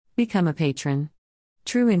Become a patron.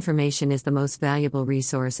 True information is the most valuable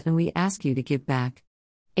resource, and we ask you to give back.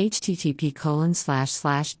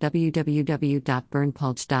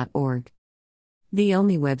 http://www.burnpulch.org. The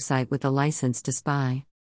only website with a license to spy.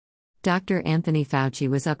 Dr. Anthony Fauci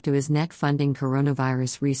was up to his neck funding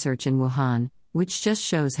coronavirus research in Wuhan, which just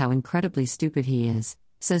shows how incredibly stupid he is,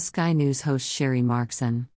 says Sky News host SHARRI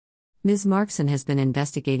MARKSON. Ms. MARKSON has been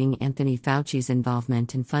investigating Anthony Fauci's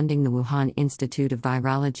involvement in funding the Wuhan Institute of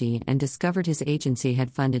Virology and discovered his agency had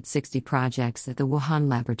funded 60 projects at the Wuhan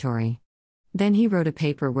laboratory. Then he wrote a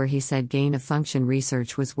paper where he said gain-of-function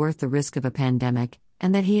research was worth the risk of a pandemic,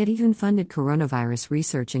 and that he had even funded coronavirus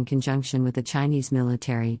research in conjunction with the Chinese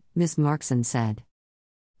military, Ms. Markson said.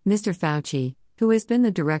 Mr. Fauci, who has been the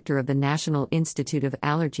director of the National Institute of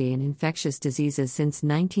Allergy and Infectious Diseases since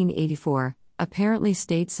 1984, apparently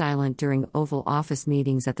stayed silent during Oval Office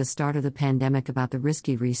meetings at the start of the pandemic about the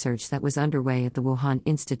risky research that was underway at the Wuhan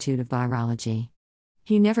Institute of Virology.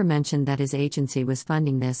 He never mentioned that his agency was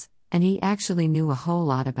funding this, and he actually knew a whole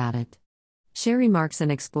lot about it. SHARRI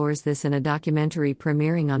MARKSON explores this in a documentary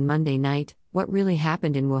premiering on Monday night, What Really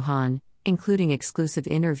Happened in Wuhan, including exclusive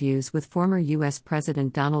interviews with former U.S.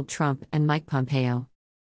 President Donald Trump and Mike Pompeo.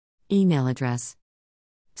 Email address.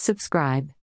 Subscribe.